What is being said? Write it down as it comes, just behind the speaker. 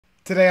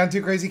Today on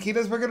Two Crazy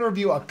Ketos, we're going to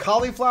review a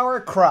cauliflower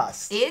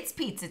crust. It's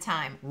pizza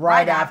time.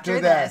 Right after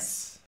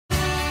this.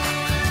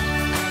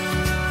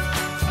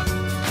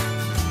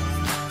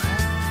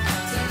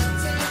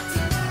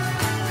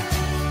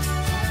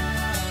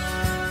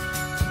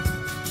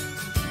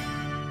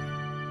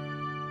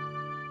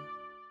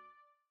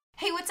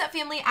 Hey, what's up,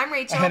 family? I'm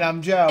Rachel. And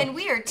I'm Joe. And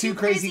we are Two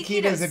Crazy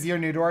Ketos. If you're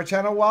new to our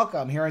channel,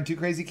 welcome. Here on Two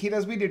Crazy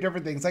Ketos, we do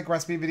different things like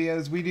recipe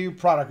videos, we do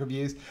product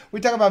reviews, we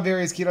talk about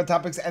various keto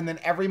topics, and then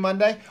every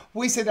Monday,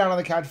 we sit down on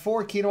the couch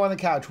for Keto on the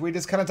Couch. We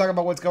just kind of talk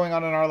about what's going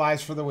on in our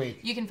lives for the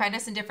week. You can find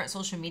us in different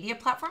social media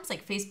platforms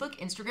like Facebook,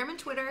 Instagram, and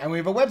Twitter. And we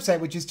have a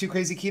website, which is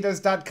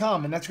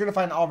twocrazyketos.com, and that's where to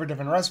find all of our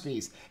different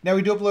recipes. Now,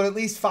 we do upload at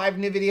least 5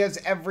 new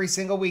videos every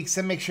single week,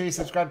 so make sure you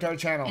subscribe to our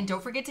channel. And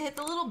don't forget to hit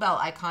the little bell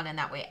icon, and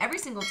that way, every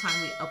single time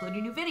we upload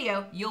a new video,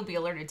 you'll be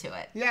alerted to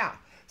it. Yeah.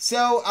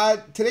 So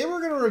today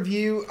we're going to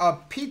review a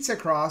pizza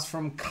crust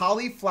from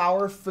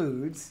Cali'flour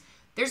Foods.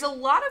 There's a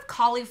lot of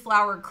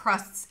cauliflower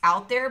crusts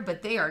out there,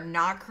 but they are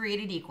not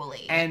created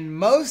equally. And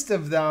most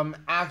of them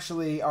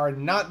actually are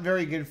not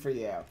very good for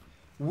you.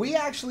 We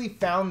actually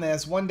found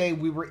this one day.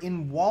 We were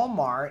in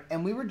Walmart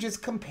and we were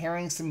just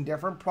comparing some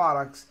different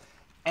products.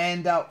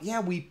 And yeah,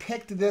 we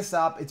picked this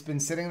up. It's been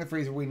sitting in the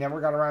freezer. We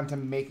never got around to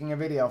making a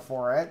video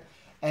for it.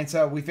 And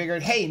so we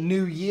figured, hey,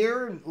 new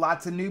year,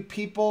 lots of new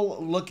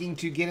people looking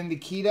to get into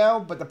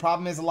keto, but the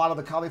problem is a lot of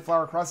the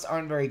cauliflower crusts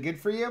aren't very good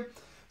for you.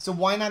 So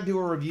why not do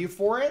a review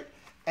for it?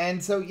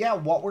 And so, yeah,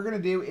 what we're going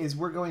to do is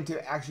we're going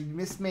to actually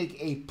just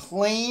make a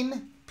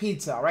plain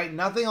pizza, right?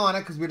 Nothing on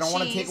it because we don't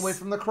want to take away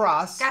from the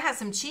crust. Gotta have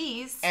some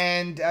cheese.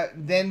 And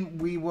then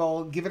we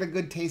will give it a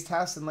good taste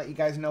test and let you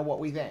guys know what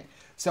we think.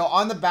 So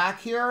on the back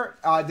here,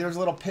 there's a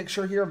little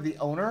picture here of the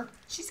owner.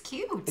 She's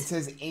cute. It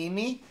says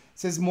Amy.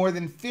 Says more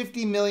than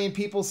 50 million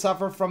people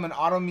suffer from an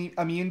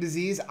autoimmune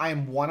disease. I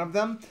am one of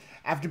them.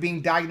 After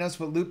being diagnosed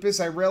with lupus,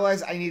 I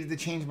realized I needed to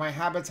change my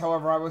habits.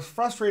 However, I was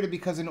frustrated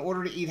because in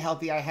order to eat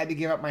healthy, I had to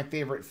give up my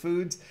favorite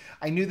foods.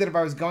 I knew that if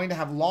I was going to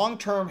have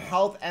long-term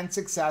health and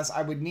success,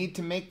 I would need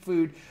to make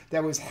food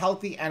that was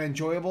healthy and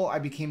enjoyable. I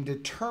became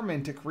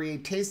determined to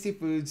create tasty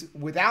foods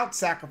without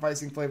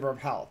sacrificing flavor of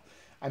health.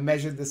 I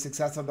measured the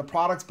success of the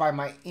products by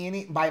my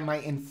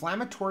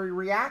inflammatory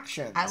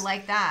reactions. I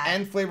like that.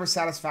 And flavor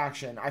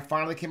satisfaction. I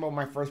finally came up with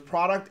my first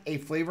product, a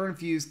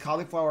flavor-infused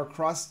cauliflower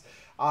crust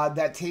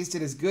that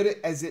tasted as good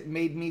as it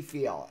made me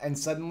feel. And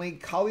suddenly,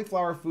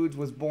 Cali'flour Foods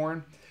was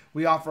born.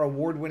 We offer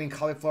award-winning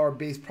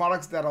cauliflower-based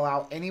products that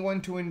allow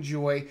anyone to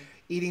enjoy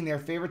eating their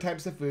favorite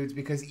types of foods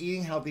because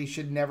eating healthy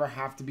should never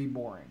have to be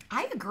boring.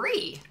 I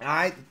agree.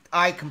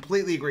 I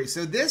completely agree.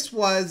 So this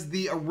was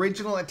the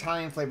original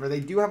Italian flavor. They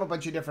do have a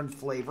bunch of different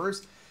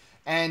flavors.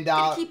 And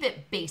keep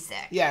it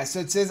basic. Yeah, so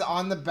it says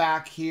on the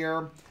back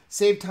here,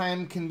 save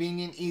time,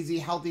 convenient, easy,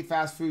 healthy,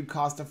 fast food,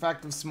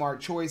 cost-effective,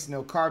 smart choice,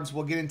 no carbs.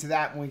 We'll get into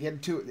that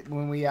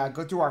when we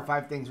go through our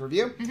 5 things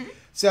review. Mm-hmm.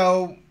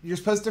 So you're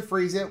supposed to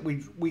freeze it.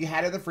 We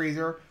had it in the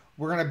freezer.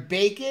 We're going to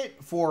bake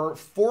it for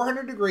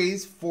 400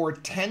 degrees for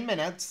 10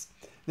 minutes.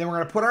 Then we're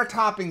going to put our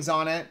toppings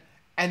on it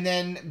and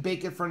then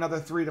bake it for another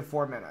 3 to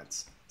 4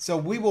 minutes. So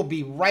we will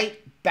be right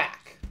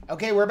back.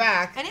 Okay, we're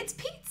back. And it's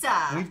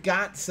pizza. We've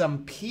got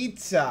some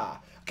pizza.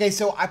 Okay,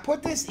 so I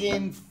put this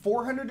in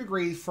 400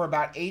 degrees for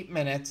about 8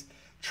 minutes.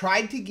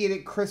 Tried to get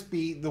it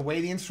crispy the way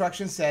the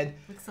instructions said.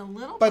 Looks a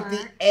little But burnt.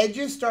 the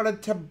edges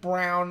started to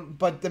brown,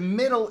 but the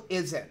middle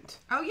isn't.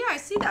 Oh, yeah, I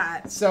see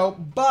that. So,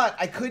 but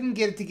I couldn't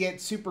get it to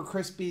get super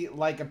crispy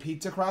like a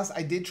pizza crust.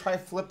 I did try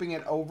flipping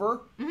it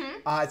over.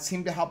 Mm-hmm. It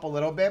seemed to help a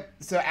little bit.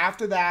 So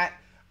after that,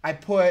 I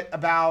put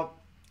about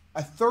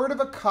 1/3 of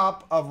a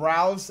cup of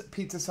Ralph's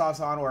pizza sauce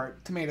on, or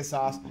tomato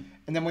sauce,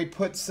 and then we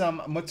put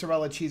some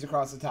mozzarella cheese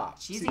across the top.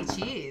 Cheesy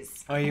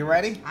cheese. Are you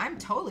ready? I'm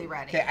totally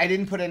ready. Okay, I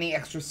didn't put any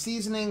extra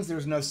seasonings.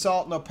 There's no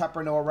salt, no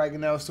pepper, no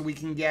oregano, so we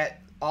can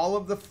get all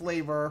of the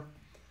flavor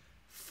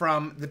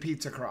from the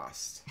pizza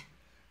crust.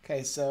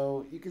 Okay,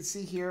 so you can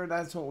see here,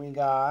 that's what we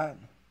got.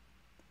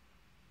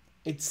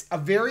 It's a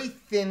very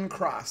thin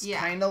crust,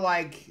 kind of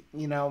like,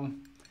 you know,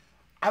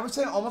 I would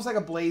say almost like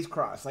a blaze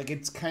crust. Like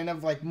it's kind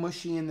of like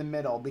mushy in the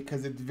middle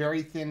because it's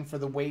very thin for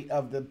the weight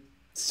of the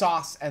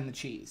sauce and the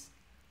cheese.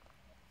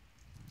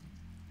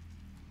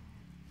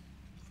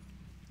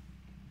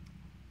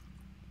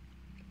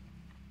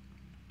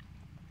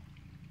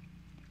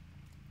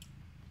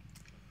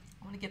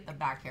 I want to get the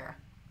back here.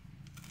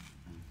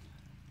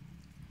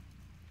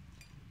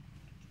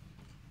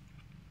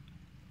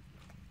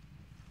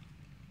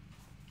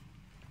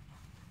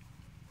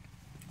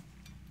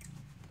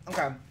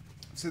 Okay.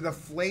 So the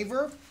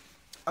flavor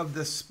of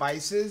the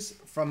spices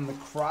from the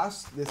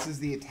crust, this is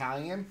the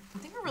Italian. I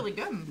think they're really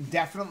good.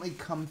 Definitely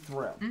come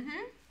through.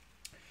 Mm-hmm.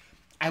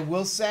 I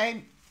will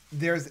say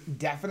there's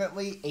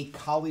definitely a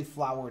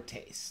cauliflower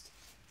taste.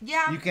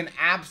 Yeah. You can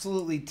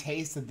absolutely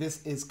taste that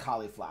this is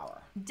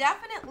cauliflower.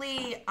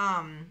 Definitely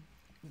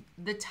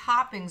the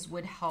toppings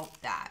would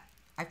help that.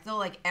 I feel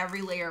like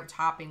every layer of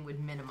topping would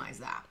minimize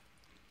that.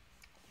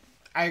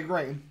 I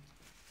agree.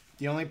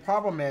 The only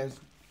problem is,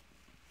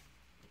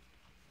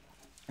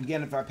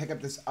 again, if I pick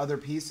up this other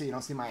piece so you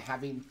don't see my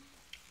heavy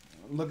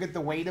Look at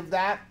the weight of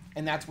that,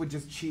 and that's with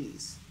just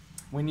cheese.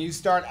 When you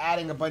start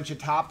adding a bunch of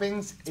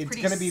toppings, it's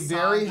going to be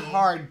very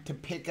hard to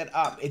pick it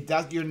up.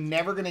 You're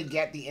never going to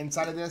get the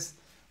inside of this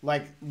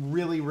like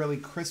really, really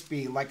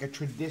crispy like a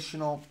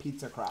traditional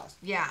pizza crust.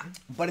 Yeah.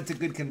 But it's a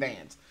good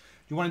conveyance.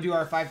 You want to do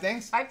our 5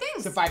 things? 5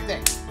 things. So 5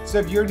 things. So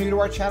if you're new to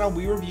our channel,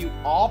 we review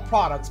all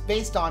products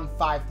based on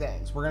 5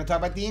 things. We're going to talk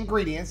about the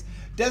ingredients.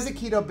 Does it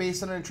keto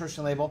based on a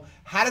nutrition label?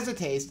 How does it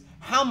taste?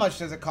 How much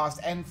does it cost?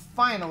 And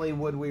finally,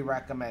 would we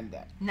recommend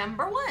it?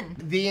 Number 1.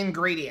 The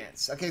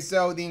ingredients. Okay,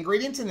 so the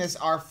ingredients in this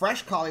are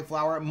fresh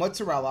cauliflower,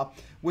 mozzarella,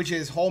 which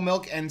is whole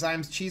milk,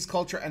 enzymes, cheese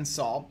culture, and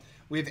salt.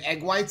 We have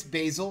egg whites,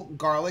 basil,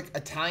 garlic,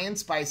 Italian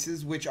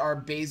spices, which are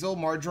basil,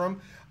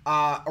 marjoram,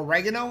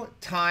 oregano,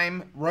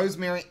 thyme,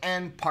 rosemary,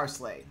 and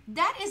parsley.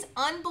 That is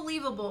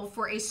unbelievable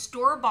for a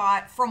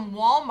store-bought from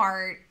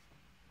Walmart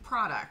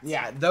product.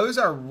 Yeah, those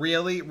are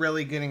really,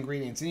 really good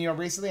ingredients. And you know,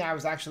 recently I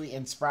was actually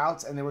in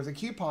Sprouts and there was a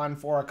coupon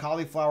for a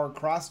cauliflower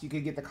crust. You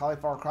could get the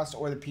cauliflower crust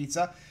or the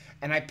pizza.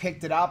 And I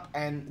picked it up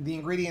and the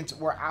ingredients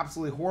were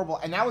absolutely horrible.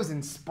 And that was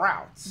in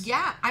Sprouts.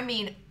 Yeah, I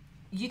mean,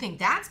 you think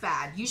that's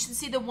bad. You should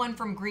see the one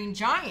from Green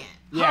Giant.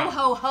 Yeah. Ho,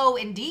 ho, ho,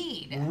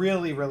 indeed.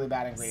 Really, really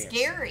bad ingredients.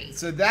 Scary.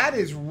 So that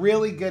is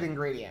really good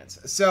ingredients.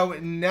 So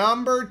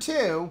number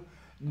 2,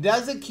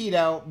 does it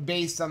keto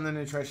based on the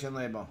nutrition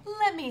label?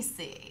 Let me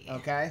see.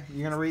 Okay,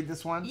 you gonna read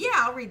this one? Yeah,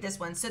 I'll read this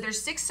one. So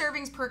there's 6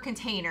 servings per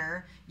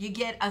container. You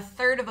get a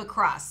third of a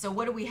crust. So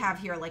what do we have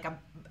here? Like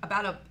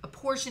about a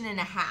portion and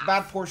a half.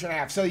 About a portion and a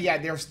half. So yeah,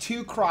 there's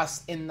 2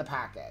 crusts in the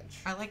package.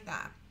 I like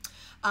that.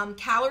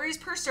 Calories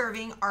per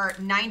serving are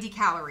 90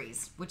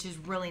 calories, which is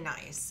really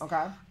nice.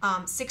 Okay.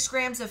 6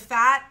 grams of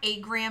fat,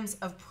 8 grams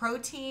of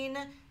protein.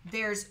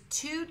 There's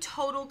 2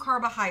 total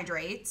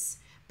carbohydrates,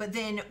 but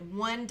then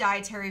 1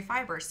 dietary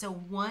fiber. So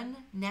 1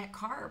 net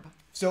carb.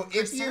 So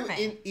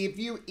if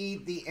you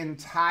eat the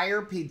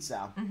entire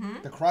pizza,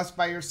 the crust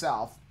by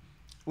yourself,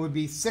 would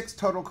be 6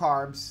 total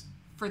carbs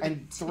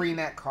and 3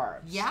 net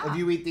carbs. Yeah. If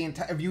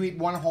you eat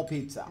one whole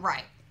pizza.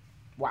 Right.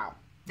 Wow.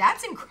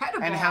 That's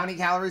incredible. And how many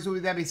calories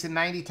would that be? So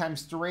 90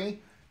 times 3,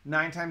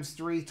 9 times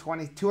 3,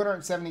 20,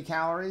 270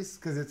 calories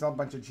because it's a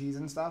bunch of cheese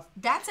and stuff.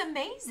 That's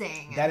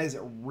amazing. That is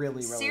really,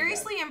 really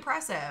seriously good.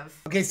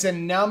 Impressive. Okay, so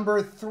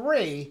number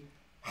 3,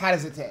 how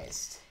does it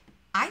taste?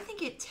 I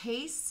think it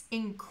tastes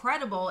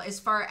incredible as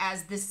far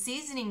as the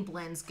seasoning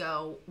blends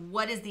go.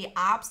 What is the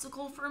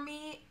obstacle for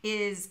me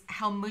is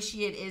how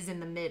mushy it is in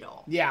the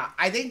middle. Yeah,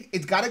 I think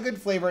it's got a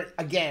good flavor.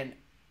 Again,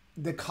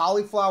 the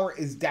cauliflower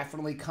is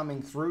definitely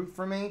coming through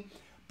for me.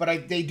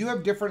 But they do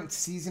have different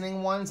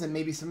seasoning ones and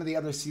maybe some of the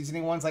other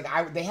seasoning ones.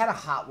 Like they had a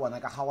hot one,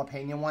 like a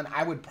jalapeno one.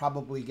 I would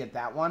probably get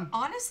that one.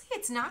 Honestly,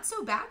 it's not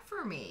so bad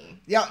for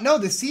me. Yeah, no,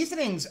 the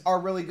seasonings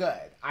are really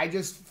good. I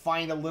just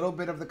find a little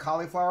bit of the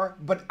cauliflower,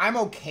 but I'm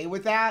okay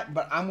with that.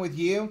 But I'm with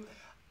you.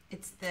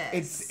 It's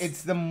this.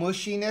 It's the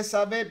mushiness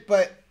of it,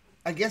 but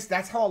I guess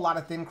that's how a lot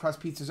of thin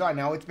crust pizzas are.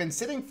 Now, it's been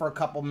sitting for a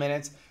couple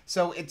minutes,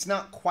 so it's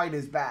not quite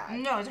as bad.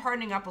 No, it's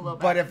hardening up a little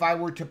bit. But if I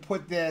were to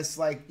put this,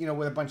 like, you know,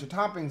 with a bunch of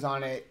toppings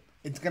on it,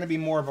 it's going to be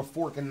more of a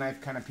fork and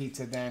knife kind of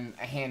pizza than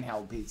a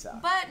handheld pizza.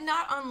 But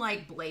not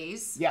unlike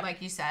Blaze,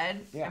 like you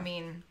said. Yeah. I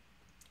mean,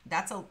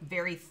 that's a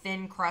very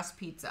thin crust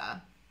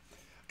pizza.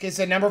 Okay,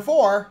 so number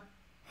 4,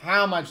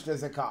 how much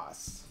does it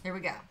cost? Here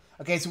we go.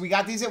 Okay, so we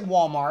got these at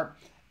Walmart,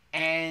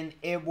 and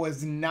it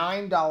was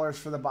 $9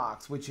 for the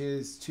box, which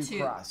is 2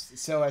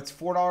 crusts. So it's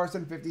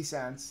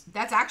 $4.50.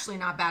 That's actually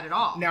not bad at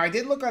all. Now, I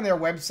did look on their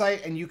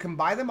website, and you can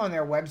buy them on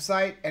their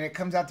website, and it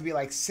comes out to be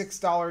like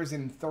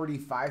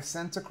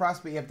 $6.35 a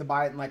crust, but you have to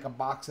buy it in like a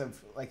box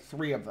of like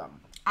 3 of them.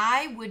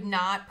 I would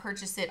not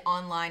purchase it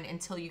online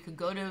until you could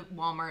go to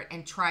Walmart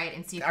and try it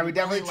and see if I would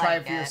definitely try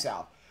it for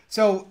yourself.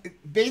 So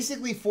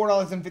basically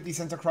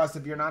 $4.50 a crust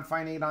if you're not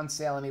finding it on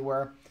sale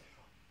anywhere.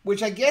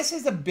 Which I guess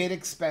is a bit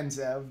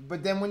expensive,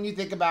 but then when you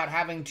think about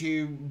having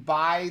to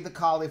buy the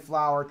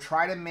cauliflower,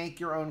 try to make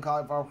your own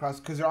cauliflower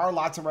crust, because there are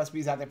lots of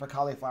recipes out there for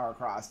cauliflower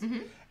crust,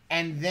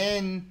 and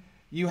then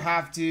you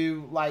have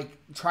to like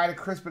try to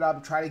crisp it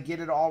up, try to get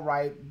it all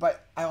right.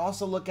 But I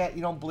also look at,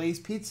 you know,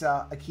 Blaze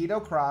Pizza, a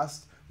keto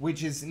crust,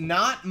 which is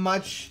not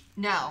much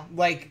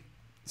like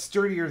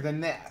sturdier than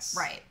this.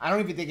 Right. I don't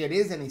even think it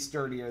is any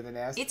sturdier than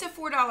this. It's a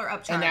 $4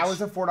 upcharge. And that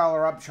was a $4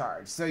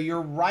 upcharge. So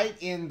you're right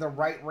in the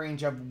right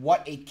range of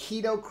what a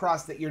keto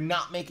crust that you're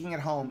not making at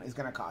home is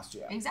going to cost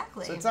you.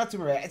 Exactly. So it's not too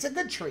bad. It's a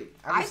good treat.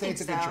 I would say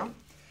it's a good treat.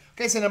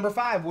 Okay, so number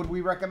 5, would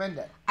we recommend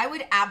it? I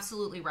would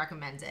absolutely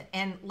recommend it.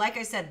 And like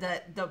I said,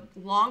 the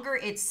longer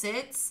it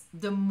sits,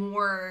 the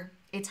more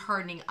it's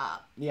hardening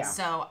up. Yeah.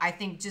 So I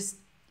think just,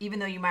 even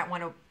though you might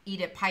want to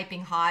eat it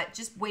piping hot,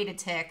 just wait a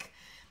tick,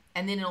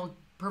 and then it'll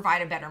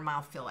provide a better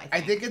mouthfeel, I think. I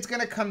think it's going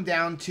to come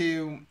down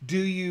to, do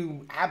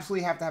you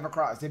absolutely have to have a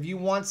crust? If you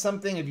want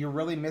something, if you're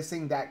really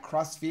missing that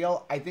crust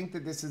feel, I think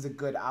that this is a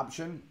good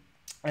option.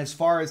 As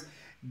far as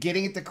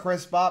getting it to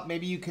crisp up.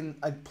 Maybe you can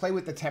play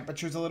with the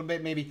temperatures a little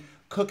bit. Maybe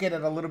cook it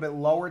at a little bit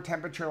lower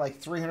temperature, like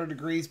 300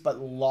 degrees, but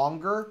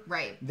longer.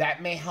 Right.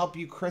 That may help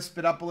you crisp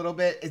it up a little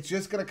bit. It's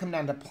just going to come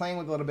down to playing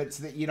with it a little bit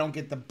so that you don't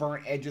get the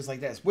burnt edges like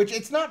this, which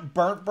it's not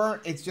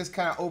burnt. It's just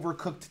kind of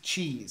overcooked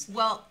cheese.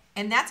 Well,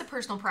 and that's a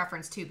personal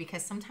preference too,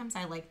 because sometimes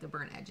I like the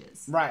burnt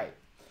edges. Right.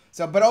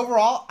 So, but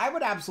overall, I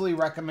would absolutely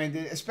recommend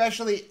it,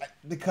 especially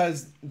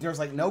because there's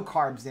like no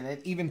carbs in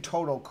it, even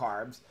total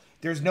carbs.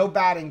 There's no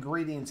bad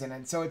ingredients in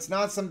it. So it's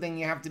not something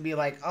you have to be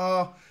like,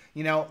 oh,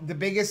 you know, the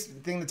biggest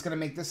thing that's going to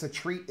make this a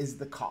treat is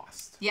the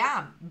cost.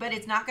 Yeah, but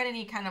it's not going to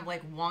any kind of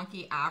like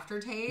wonky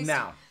aftertaste.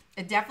 No.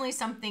 It's definitely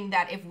something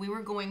that if we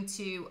were going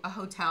to a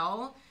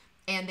hotel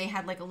and they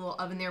had like a little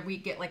oven there,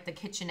 we'd get like the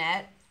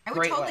kitchenette. I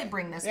would totally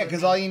bring this. Yeah,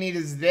 because all you need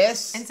is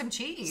this and some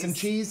cheese. Some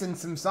cheese and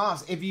some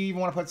sauce. If you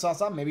even want to put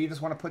sauce on, maybe you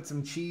just want to put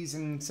some cheese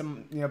and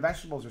some, you know,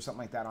 vegetables or something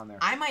like that on there.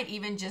 I might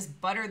even just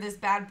butter this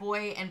bad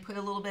boy and put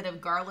a little bit of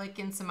garlic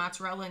and some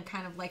mozzarella and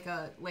kind of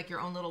like your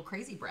own little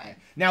crazy bread.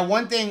 Now,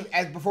 one thing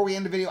before we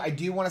end the video, I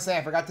do want to say,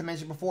 I forgot to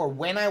mention before,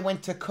 when I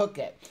went to cook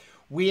it,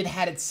 we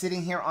had it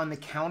sitting here on the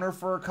counter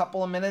for a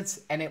couple of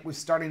minutes and it was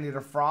starting to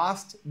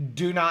defrost.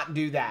 Do not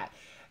do that.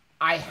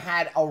 I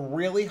had a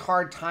really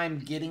hard time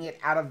getting it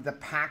out of the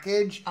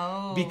package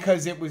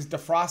because it was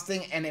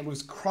defrosting and it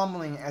was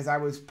crumbling as I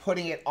was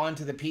putting it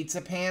onto the pizza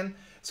pan.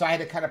 So I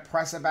had to kind of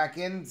press it back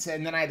in,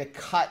 and then I had to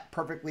cut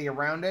perfectly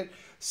around it.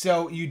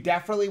 So you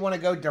definitely want to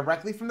go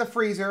directly from the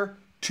freezer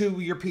to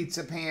your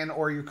pizza pan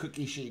or your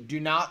cookie sheet. Do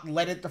not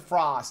let it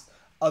defrost.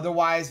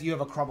 Otherwise, you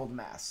have a crumbled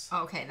mess.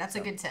 Okay, that's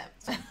a good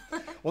tip.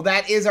 Well,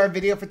 that is our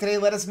video for today.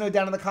 Let us know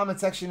down in the comment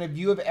section if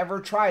you have ever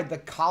tried the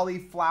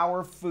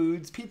Cauliflower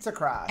Foods pizza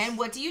crust. And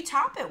what do you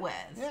top it with?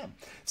 Yeah.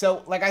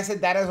 So, like I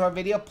said, that is our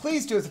video.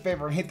 Please do us a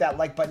favor and hit that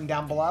like button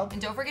down below.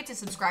 And don't forget to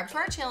subscribe to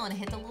our channel and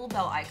hit the little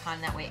bell icon.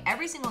 That way,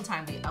 every single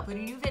time we upload a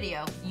new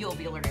video, you'll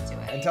be alerted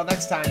to it. Until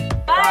next time.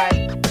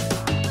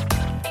 Bye.